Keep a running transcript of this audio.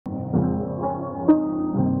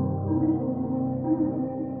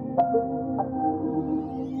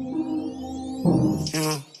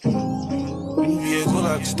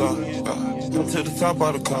rock star. Come to the top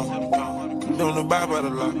of the car. Don't abide by the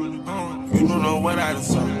law. You don't know what I done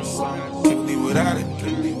saw. Can't live without it,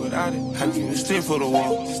 can't live without it. I keep it stick for the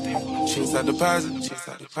wall. Chase out deposit, chase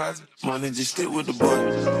out deposit. Money just stick with the boy.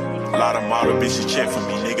 A lot of model bitches check for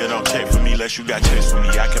me. Nigga don't check for me unless you got checks for me.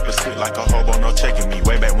 I kept a stick like a hobo, no checking me.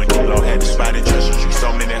 Way back when D-Lo had the spot in Treasure Street.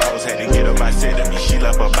 So many hoes had to get up, I said to me. She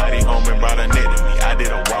left her body home and brought her net to me. I did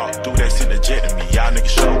a walk through that shit to jet to me. Y'all niggas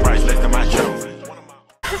show price less than my drove.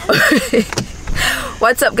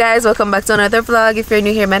 What's up, guys? Welcome back to another vlog. If you're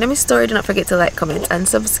new here, my name is Tori. Do not forget to like, comment and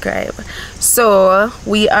subscribe. So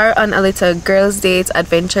we are on a little girls date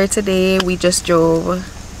adventure today. We just drove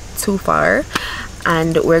too far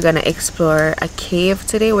and we're gonna explore a cave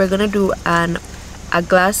today. We're gonna do a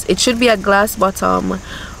glass, it should be a glass bottom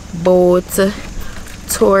boat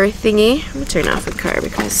tour thingy. Let me turn off the car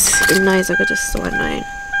because the noise is just so annoying.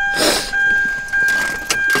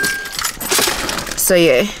 So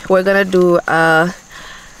yeah, we're gonna do a,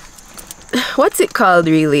 what's it called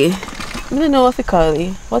really? I don't know what it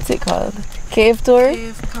called. What's it called? Cave tour?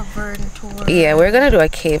 Cave covered tour. Yeah, we're gonna do a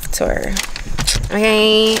cave tour.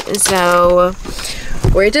 Okay, so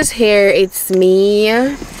we're just here. It's me,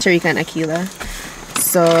 Sharika and Akila.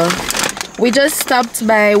 So we just stopped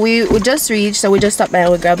by, we just reached, so we just stopped by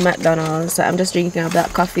and we grabbed McDonald's. So I'm just drinking a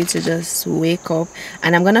black coffee to just wake up,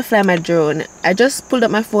 and I'm gonna fly my drone. I just pulled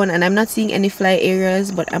up my phone and I'm not seeing any fly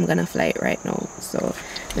areas, but I'm gonna fly it right now. So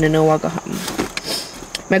I don't know what's gonna happen.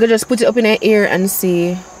 I'm gonna just put it up in the air and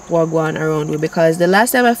see what going around with, because the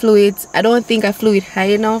last time I flew it, I don't think I flew it high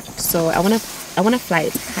enough. So I wanna fly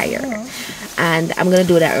it higher, and I'm gonna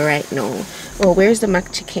do that right now. Oh, where's the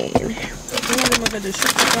mac chicken?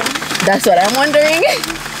 That's what I'm wondering.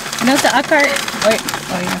 No, it's a cart. Wait.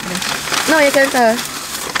 Oh, you're not finished. No, you can tell.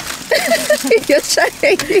 You're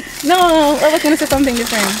trying. No, I was gonna say something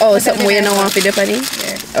different. Oh, something we don't want for the funny?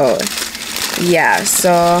 Yeah. Oh, yeah.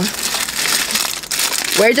 So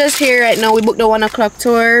we're just here right now. We booked the 1 o'clock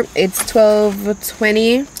tour. It's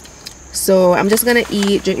 12:20. So I'm just gonna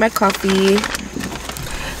eat, drink my coffee.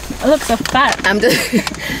 It looks so fat. I'm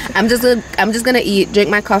just gonna eat, drink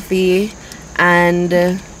my coffee,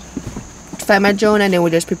 and fly my drone, and then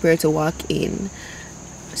we'll just prepare to walk in.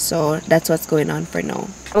 So that's what's going on for now.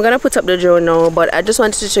 I'm gonna put up the drone now, but I just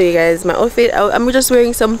wanted to show you guys my outfit. I'm just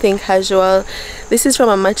wearing something casual. This is from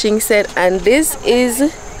a matching set, and this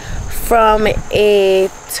is from a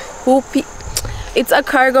it's a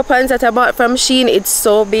cargo pants that I bought from Shein. It's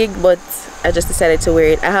so big, but I just decided to wear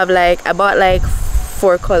it. I bought like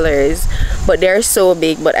 4 colors, but they're so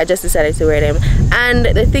big, but I just decided to wear them. And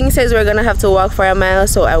the thing says we're gonna have to walk for a mile,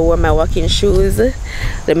 so I wore my walking shoes.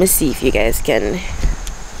 Let me see if you guys can.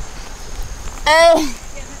 Oh,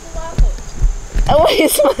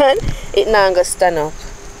 this man, it now gonna stand up.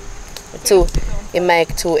 It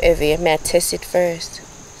might too heavy. May I test it first?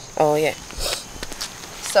 Oh yeah.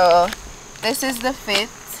 So this is the fit.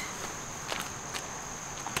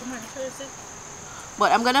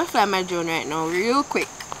 But I'm gonna fly my drone right now real quick.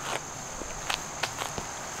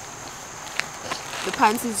 The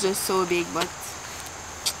pants is just so big, but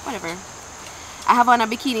whatever. I have on a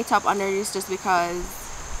bikini top under this just because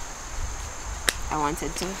I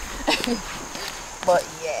wanted to. But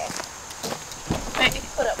yeah. Wait.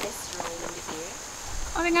 Put up this drone in the air.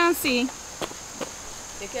 What am I gonna see?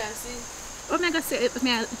 You can't see. What am I gonna see? It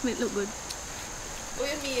may look good. What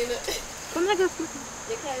do you mean? What am I gonna see?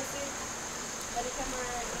 You can't see. The camera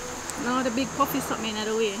right No, now. the big puffy something in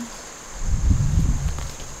the way.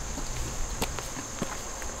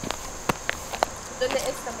 Don't let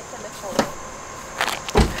it stop it on the phone.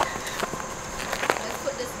 Let's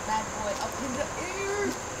put this bad boy up in the air.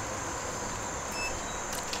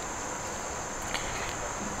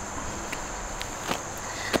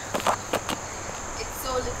 It's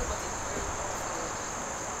so little, but it's very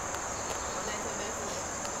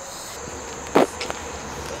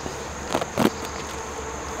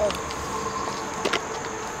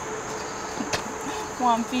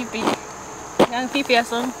One pee-pee. Young pee-pee or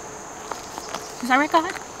something. Is that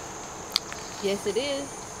record? Yes, it is.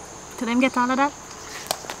 Did them get all of that?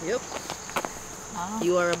 Yep. Oh.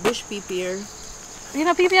 You are a bush peeper. You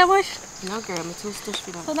know pee-pee a bush? No, girl, I'm too stush for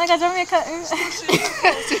that. So like a Jamaica.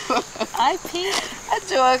 I pee. A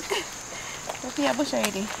joke. Pee a bush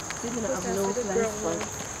already. People have no fly spot.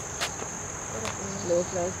 No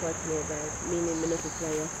fly spot nearby. Meaning me not to fly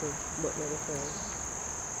yourself, but never fly.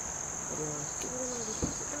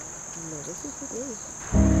 No, this is good news.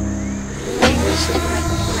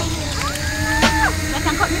 That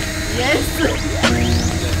can cut me? Yes.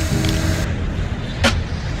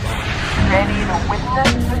 Ready to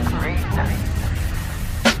witness the great night.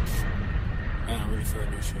 I'm ready for a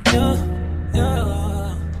new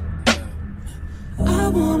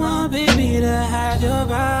to have your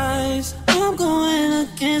eyes. I'm going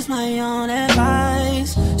against my own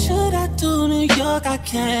advice. Should I do New York? I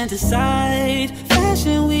can't decide.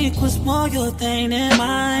 Fashion week was more your thing than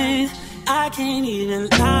mine. I can't even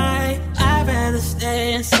lie, I'd rather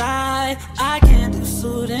stay inside. I can't do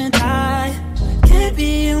suit and tie. Can't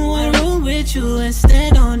be in one room with you and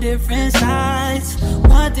stand on different sides.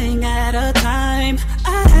 One thing at a time,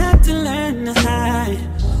 I have to learn to hide.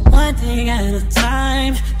 One thing at a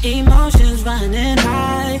time, emotions running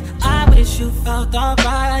high. I wish you felt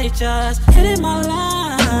alright, just hitting my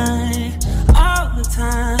line all the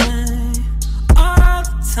time, all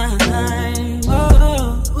the time. Oh,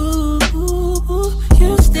 ooh, ooh, ooh.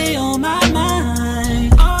 You stay on my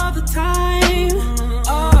mind all the time,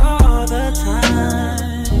 all the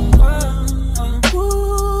time.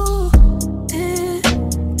 Ooh, it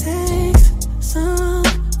takes some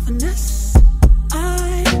finesse.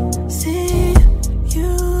 I see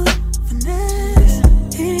you finesse.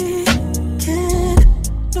 He can't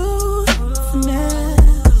lose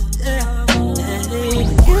finesse. Yeah.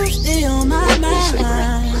 You stay on my mind.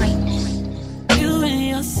 You and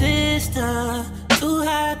your sister, too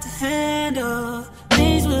hard to handle.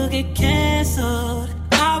 Things will get canceled.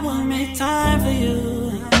 I will make time for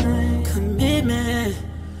you. Commitment,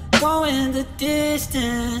 going the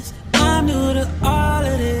distance. I'm new to all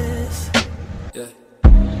of this. Yeah.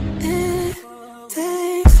 It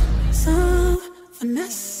takes some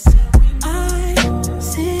finesse. I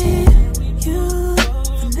see you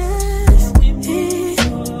finesse. He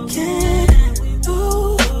can't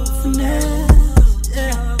do finesse.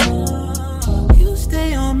 Yeah. You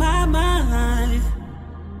stay on my mind.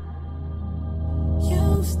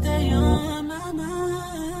 You stay on my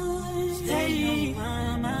mind. Stay on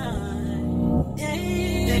my mind. Yeah.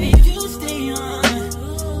 Baby, you stay on.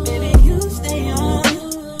 Baby, you stay on.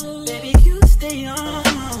 Baby, you stay on.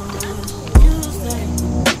 You stay.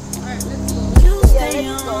 You stay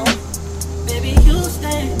on. Baby, you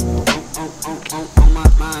stay. On my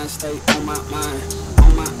mind, stay on my mind.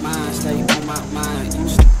 On my mind, stay on my mind. You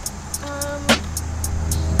stay.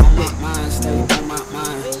 On my mind, stay on my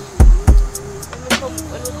mind. When we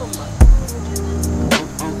come back.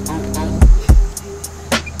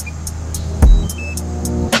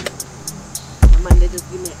 Man, they just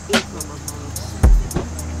give me an 8 from my mouth.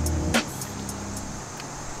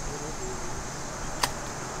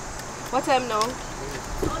 What time now?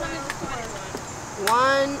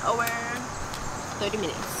 1 hour 30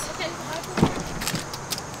 minutes.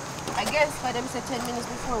 I guess for them say 10 minutes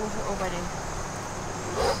before we go over there.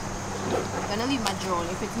 I'm gonna leave my drone.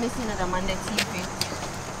 If it's missing at a man, let's see if it.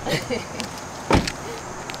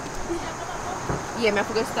 Yeah, I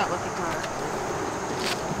forgot to start with the car.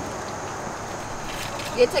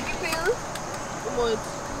 You take your pill?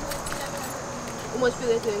 How much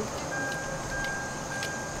pill you take?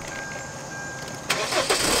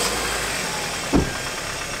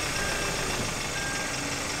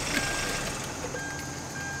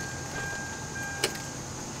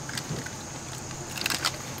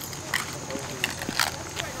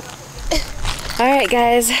 Alright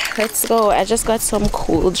guys, let's go. I just got some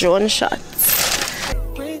cool drone shots.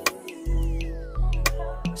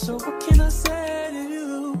 So what can I say to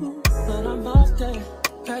you? When I'm off there,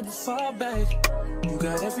 had to fall back. You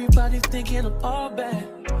got everybody thinking I'm all bad.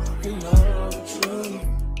 You know it's true.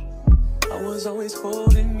 I was always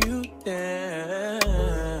holding you down.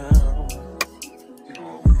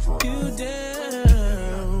 You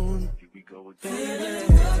down. Baby.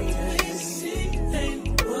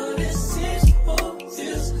 What is this for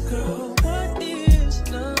this girl? What is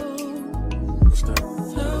love?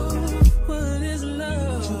 Love, what is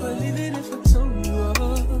love? Would you believe it if I told you all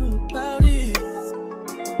about it?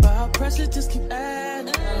 But our pressure just keep adding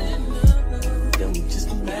up. Then we just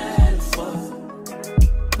get mad and fuck.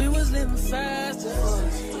 We was living fast at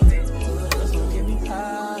first. That's what get me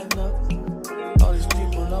high enough. All these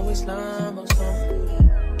people always lying about something.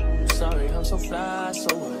 I'm sorry, I'm so fly,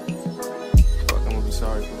 so what? Fuck, I'm gonna be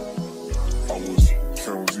sorry for that. I was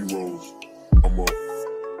counting zeros. I'm a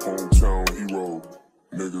hometown hero.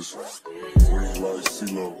 Niggas green like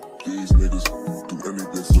CeeLo. These niggas do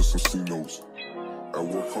anything for some C-notes. At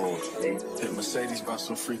what cost? Hit Mercedes, bought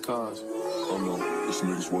some free cars. I know this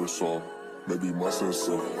nigga's worse off. Maybe my sense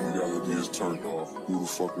of reality is turned off. Who the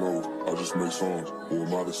fuck knows? I just make songs. Or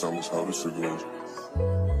am I the sound? That's how this shit goes.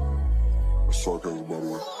 That's sarcasm, by the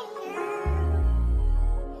way.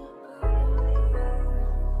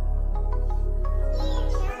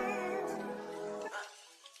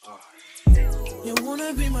 You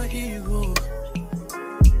wanna be my hero.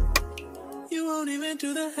 You won't even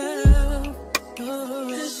do the help. Oh,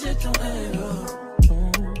 this shit don't add up.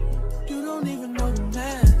 You don't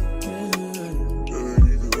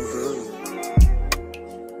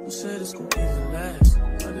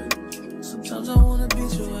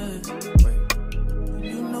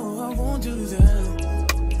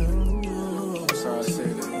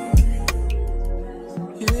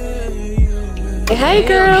Hi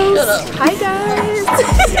girls. Hi guys.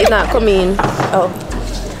 It's not coming. Oh.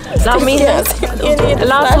 Last me.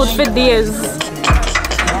 Last food for days.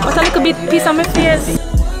 What's a little bit piece on my face?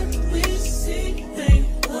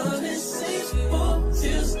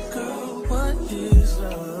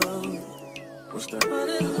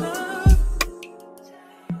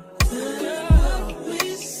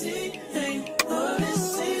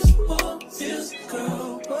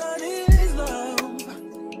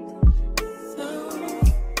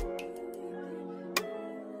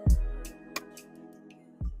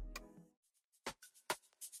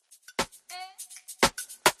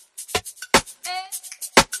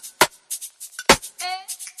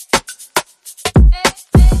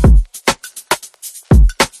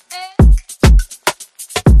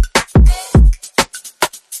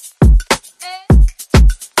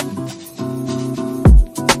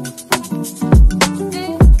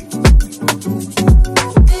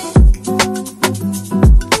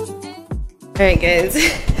 Alright guys.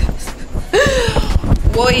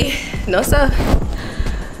 Boy, no sir.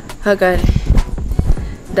 Oh god.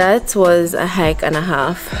 That was a hike and a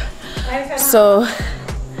half. So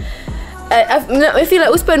I feel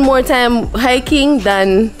like we spend more time hiking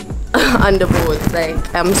than on the boat.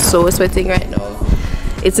 Like I'm so sweating right now.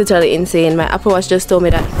 It's literally insane. My Apple Watch just told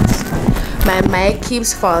me that my mic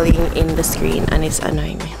keeps falling in the screen and it's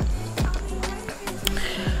annoying me.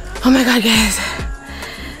 Oh my god guys.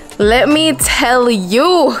 Let me tell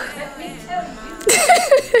you,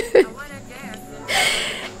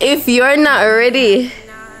 if you're not ready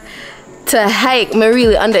to hike, I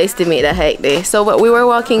really underestimate the hike day. So we were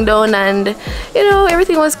walking down and you know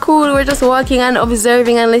everything was cool. We were just walking and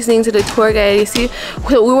observing and listening to the tour guide. You see,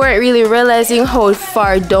 we weren't really realizing how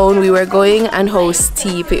far down we were going and how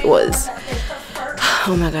steep it was.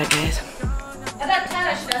 Oh my god guys.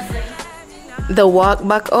 The walk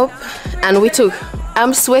back up and we took,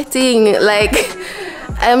 I'm sweating and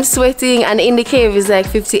in the cave is like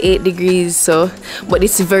 58 degrees, so but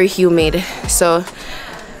it's very humid. So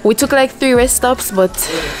we took like 3 rest stops, but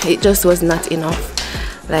it just was not enough.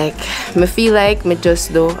 Like I feel like me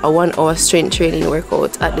just do a 1 hour strength training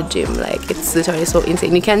workout at the gym. Like it's literally so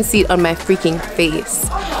insane. You can see it on my freaking face.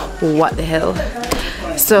 What the hell.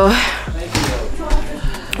 So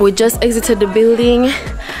we just exited the building.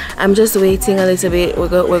 I'm just waiting a little bit.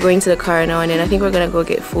 We're going to the car now, and then I think we're gonna go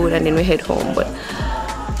get food and then we head home. But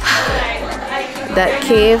that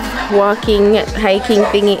cave walking hiking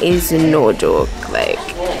thingy is no joke. Like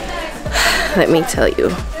let me tell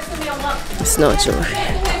you, it's no joke.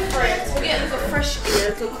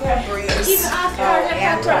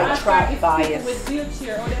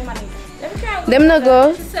 Them no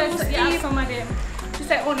go. She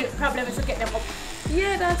said only problem is to get them up.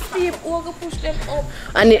 Yeah, that's steep. We'll go push them up.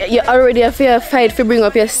 And you already have to fight to bring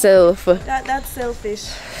up yourself. That's selfish.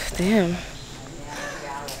 Damn.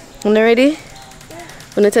 You ready? Yeah.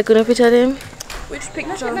 Wanna take a picture of them? Which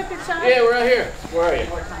picture? Yeah, we're right here. Where are you?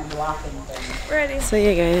 Ready. So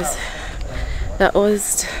yeah guys, that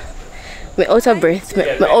was me out of breath, me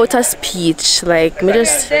out of speech. Like me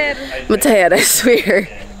tired, I swear.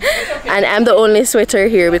 And I'm the only sweater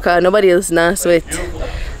here because nobody else not sweat.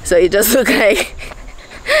 So it just look like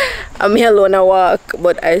I'm here alone a walk,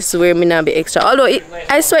 but I swear me not be extra. Although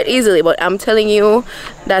I sweat easily, but I'm telling you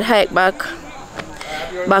that hike back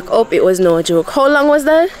up, it was no joke. How long was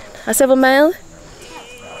that? A 7 mile?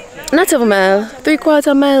 Not 7 mile,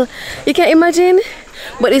 3/4 mile. You can imagine?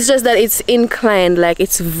 But it's just that it's inclined, like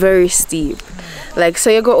it's very steep. Like so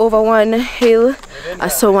you go over one hill, I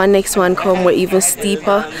saw one next one come with even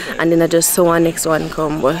steeper, and then I just saw one next one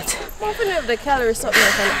come. But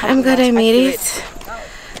I'm glad I made it.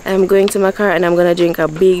 I'm going to my car and I'm gonna drink a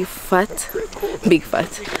big fat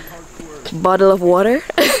bottle of water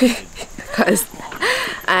because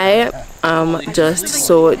I am just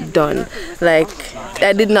so done. Like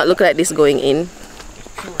I did not look like this going in,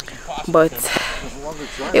 but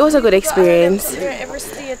it was a good experience.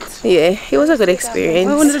 Yeah, it was a good experience.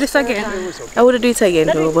 I want to do this again. I would do it again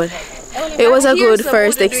though, but it was a good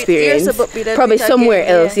first experience. Probably somewhere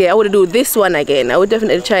else. Yeah, I would do this one again. I would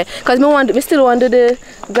definitely try because me still want to do the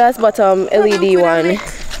glass bottom LED one.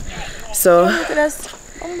 So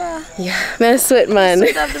yeah, man, I sweat, man.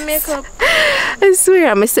 I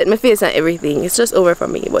swear, I'm set my face and everything. It's just over for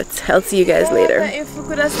me, but I'll see you guys later. If we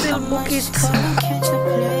could have still book it.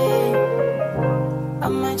 I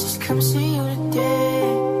might just come see you today.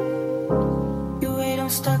 You ain't I'm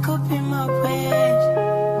stuck up in my ways,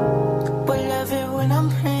 but love it when I'm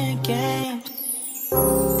playing games.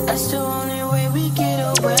 That's the only way we get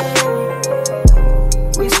away.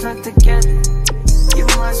 We stuck together,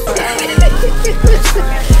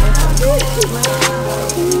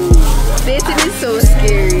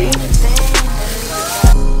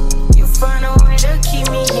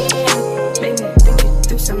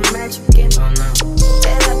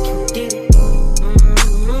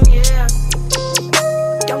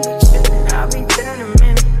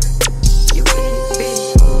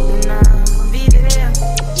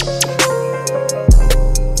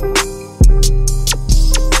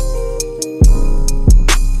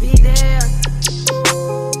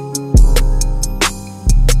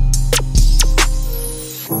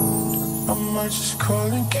 might just call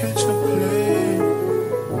and catch a play.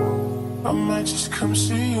 I might just come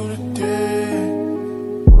see you today.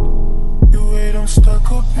 You wait, I'm stuck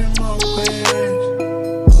up in my ways.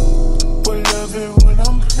 But love it when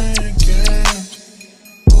I'm playing games.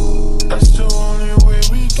 That's the only way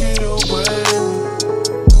we get away.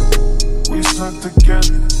 We stuck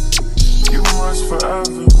together, you must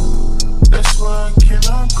forever. That's why I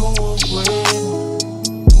cannot go away.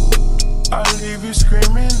 I'll leave you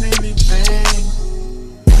screaming anything.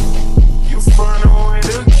 You find a way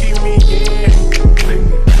to keep me in.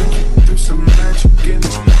 Baby, do some magic in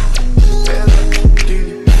my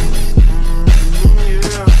melody.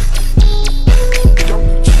 Yeah. Don't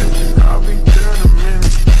be tripping, I'll be there in a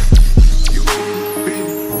minute. You be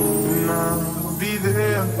and I'll be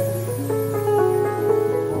there.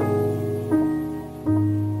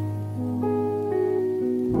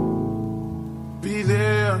 Be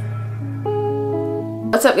there.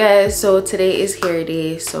 What's up guys? So today is hair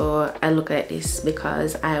day, so I look at this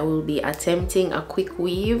because I will be attempting a quick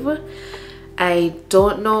weave. I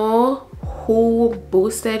don't know who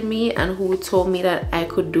boosted me and who told me that I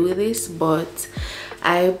could do this, but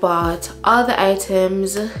I bought all the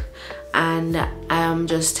items and I'm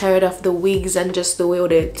just tired of the wigs and just the way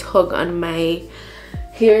they tug on my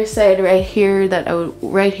hair side right here,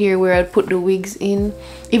 right here where I'd put the wigs in.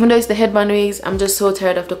 Even though it's the headband wigs, I'm just so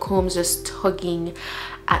tired of the combs just tugging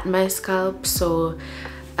at my scalp. So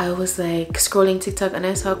I was like scrolling TikTok and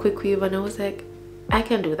I saw Quickweave and I was like, I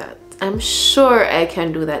can do that. I'm sure I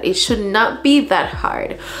can do that. It should not be that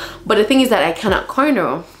hard. But the thing is that I cannot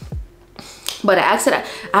cornrow. But I asked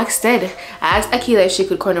Akila if she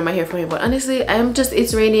could corner my hair for me, but honestly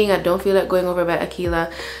it's raining. I don't feel like going over by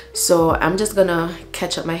Akila, so I'm just gonna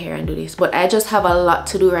catch up my hair and do this. But I just have a lot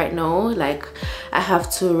to do right now. Like I have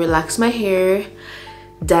to relax my hair,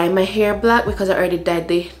 dye my hair black because I already dyed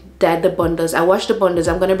the bundles. I washed the bundles.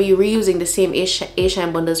 I'm gonna be reusing the same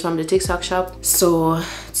A-Shine bundles from the TikTok shop, so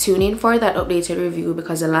tune in for that updated review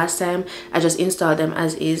because the last time I just installed them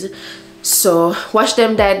as is. So wash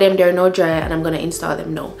them, dye them, they're now dry, and I'm gonna install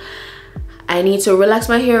them now. I need to relax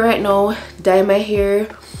my hair right now, dye my hair,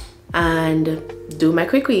 and do my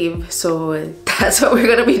quick weave. So that's what we're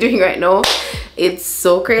gonna be doing right now. It's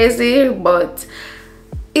so crazy, but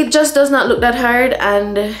it just does not look that hard,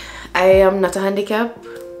 and I am not a handicap,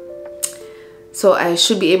 so I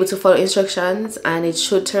should be able to follow instructions and it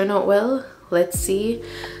should turn out well. Let's see.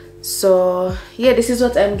 So yeah, this is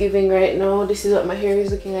what I'm giving right now. This is what my hair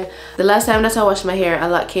is looking like. The last time that I washed my hair, a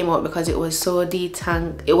lot came out because it was so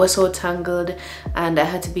tangled and I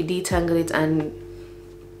had to be detangle it, and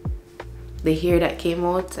the hair that came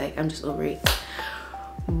out, like, I'm just over it.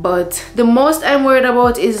 But the most I'm worried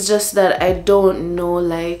about is just that I don't know,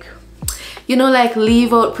 like, you know, like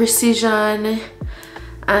leave out precision,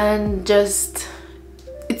 and just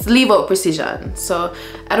it's leave out precision. So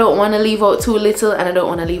I don't want to leave out too little and I don't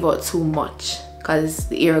want to leave out too much because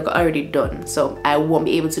the hair got already done, so I won't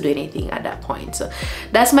be able to do anything at that point. So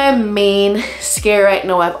that's my main scare right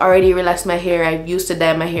now. I've already relaxed my hair. I used to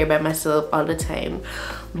dye my hair by myself all the time,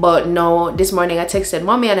 but now this morning I texted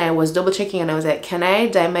mommy and I was double checking and I was like, can I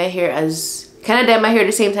dye my hair at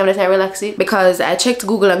the same time that I relax it? Because I checked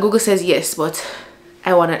Google and Google says yes, but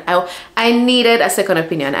I needed a second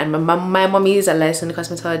opinion, and my mommy is a licensed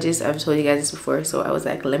cosmetologist. I've told you guys this before, so I was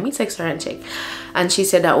like, let me text her and check, and she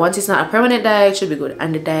said that once it's not a permanent dye, it should be good,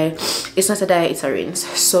 and the dye, it's not a dye, it's a rinse.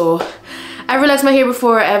 So I've relaxed my hair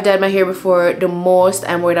before, I've dyed my hair before. The most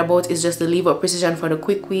I'm worried about is just the leave out precision for the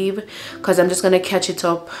quick weave, because I'm just gonna catch it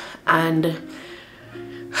up and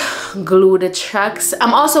glue the tracks.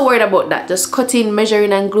 I'm also worried about that, just cutting,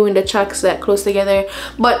 measuring and gluing the tracks that close together,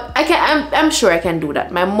 but I'm sure I can do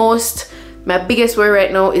that. My biggest worry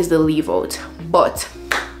right now is the leave out. But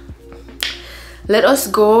let us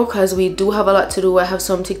go because we do have a lot to do. I have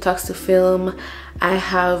some TikToks to film. I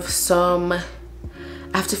have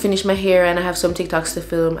to finish my hair and I have some TikToks to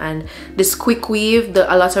film, and this quick weave,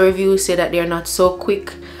 a lot of reviews say that they're not so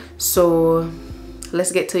quick, so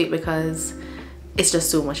let's get to it because it's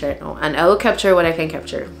just too much right now, and I will capture what I can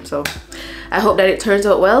capture. So I hope that it turns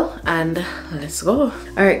out well, and let's go. All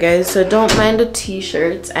right guys, so don't mind the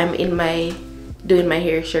t-shirts. I'm in my doing my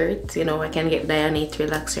hair shirt, you know, I can get Dianate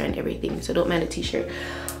relaxer and everything, so don't mind the t-shirt.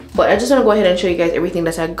 But I just want to go ahead and show you guys everything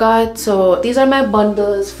that I got. So these are my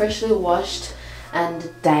bundles, freshly washed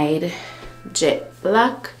and dyed jet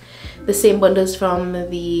black, the same bundles from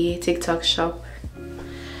the TikTok shop,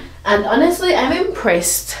 and honestly I'm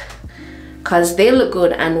impressed because they look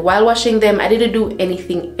good. And while washing them, I didn't do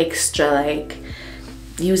anything extra, like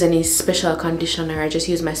use any special conditioner. I just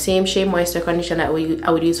used my same Shea Moisture conditioner that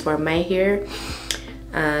I would use for my hair,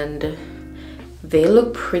 and they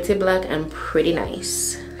look pretty black and pretty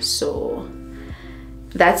nice. So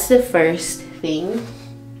that's the first thing.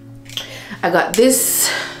 I got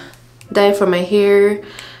this dye for my hair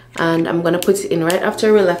and I'm gonna put it in right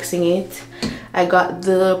after relaxing it. I got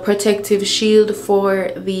the protective shield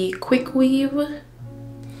for the Quickweave.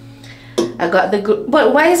 I got the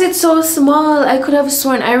but why is it so small? I could have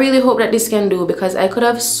sworn, I really hope that this can do, because I could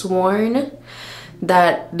have sworn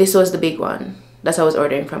that this was the big one that I was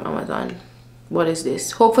ordering from Amazon. What is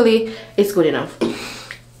this? Hopefully it's good enough.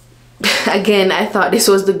 Again, I thought this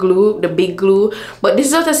was the glue, the big glue, but this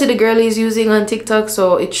is what I see the girl is using on TikTok,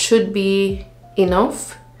 so it should be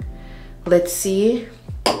enough. Let's see.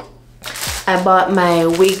 I bought my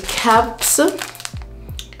wig caps.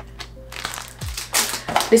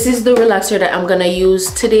 This is the relaxer that I'm gonna use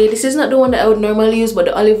today. This is not the one that I would normally use, but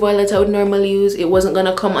the olive oil that I would normally use, it wasn't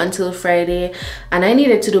gonna come until Friday, and I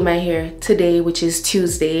needed to do my hair today, which is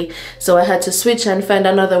Tuesday, so I had to switch and find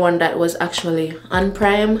another one that was actually on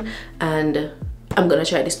Prime, and I'm gonna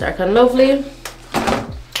try this Dark and Lovely.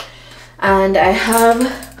 And I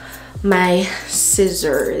have my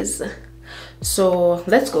scissors. So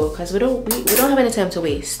let's go, because we don't have any time to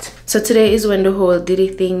waste. So today is when the whole Diddy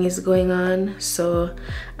thing is going on, so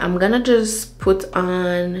I'm gonna just put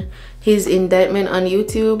on his indictment on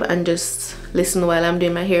YouTube and just listen while I'm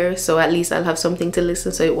doing my hair, so at least I'll have something to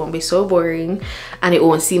listen, so it won't be so boring and it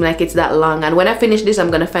won't seem like it's that long. And when I finish this,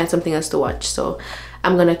 I'm gonna find something else to watch, so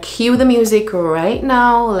I'm gonna cue the music right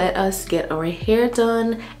now. Let us get our hair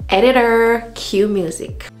done. Editor, cue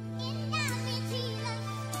music.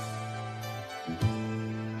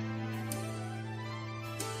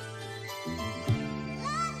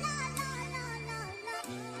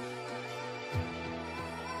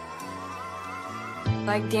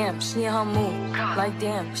 Like damn, she in her mood. Like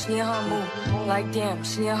damn, she in her mood. Like damn,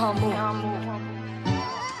 she in her mood.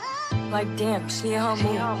 Like damn, she in her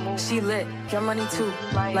mood. She lit, get money too.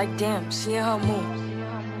 Like damn, she in her mood.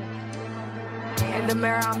 In the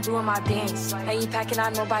mirror, I'm doing my dance. Ain't packing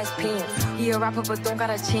out nobody's pants. He a rapper, but don't got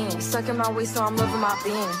a chance. Stuck in my waist, so I'm living my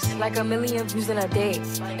bands. Like 1 million views in a day.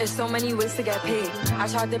 There's so many ways to get paid. I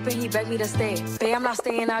tried dipping, he begged me to stay. Babe, I'm not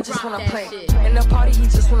staying, I just wanna play. In the party, he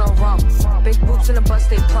just wanna rum. Big boobs in the bus,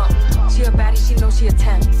 they plump. She a baddie, she knows she a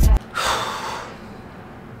 10.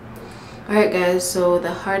 Alright guys, so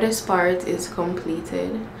the hardest part is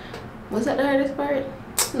completed. Was that the hardest part?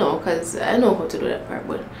 No, because I know how to do that part,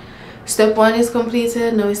 but step 1 is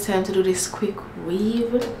completed. Now it's time to do this quick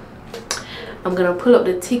weave. I'm gonna pull up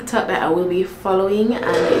the TikTok that I will be following,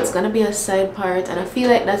 and it's gonna be a side part, and I feel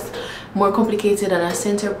like that's more complicated than a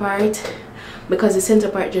center part, because the center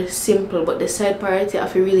part is just simple, but the side part you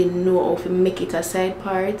have to really know how to make it a side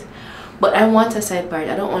part. But I want a side part,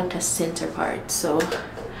 I don't want a center part, so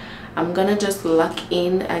I'm gonna just lock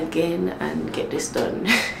in again and get this done.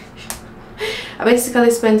 I basically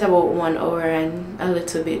spent about 1 hour and a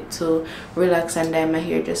little bit to relax and dye my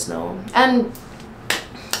hair just now, and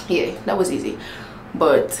yeah, that was easy.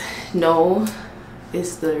 But now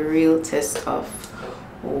is the real test of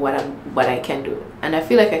what I can do, and I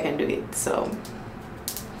feel like I can do it, so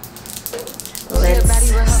let's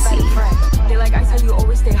see. They like I tell you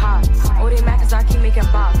always stay hot. Oh, they mad cause I keep making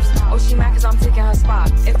bops. Oh, she mad cause I'm taking her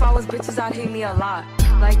spot. If I was bitches, I'd hate me a lot.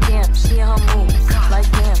 Like damn, she in her mood.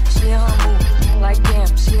 Like damn, she in her mood. Like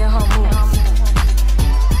damn, she in her mood.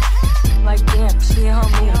 Like damn, she in her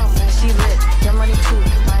mood. She lit, get money too.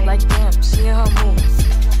 Like damn, she in her mood.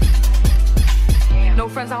 No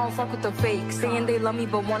friends, I don't fuck with the fake. Saying they love me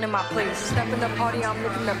but one in my place. Step in the party, I'm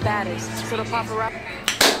looking the baddest. So the paparazzi.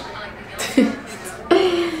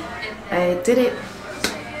 I did it.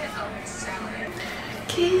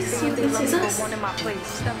 Okay, so this is us. One in my place.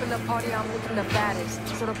 Step in the party, I'm looking the baddest.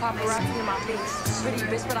 So the paparazzi in my face. Pretty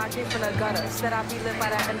bitch, but I came from the gutter. Said I'd be lit by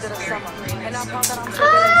the end of the summer. And I found that I'm so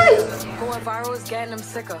good. Going viral is getting them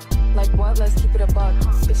sicker. Like what? Let's keep it a buck.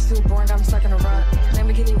 Bitch too boring, I'm stuck in a rut.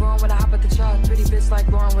 Lamborghini wrong when I hop at the truck. Pretty bitch like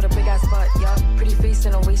Lauren with a big ass butt. Yup. Pretty face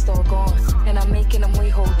and a waist all gone. And I'm making them wait,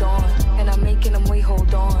 hold on.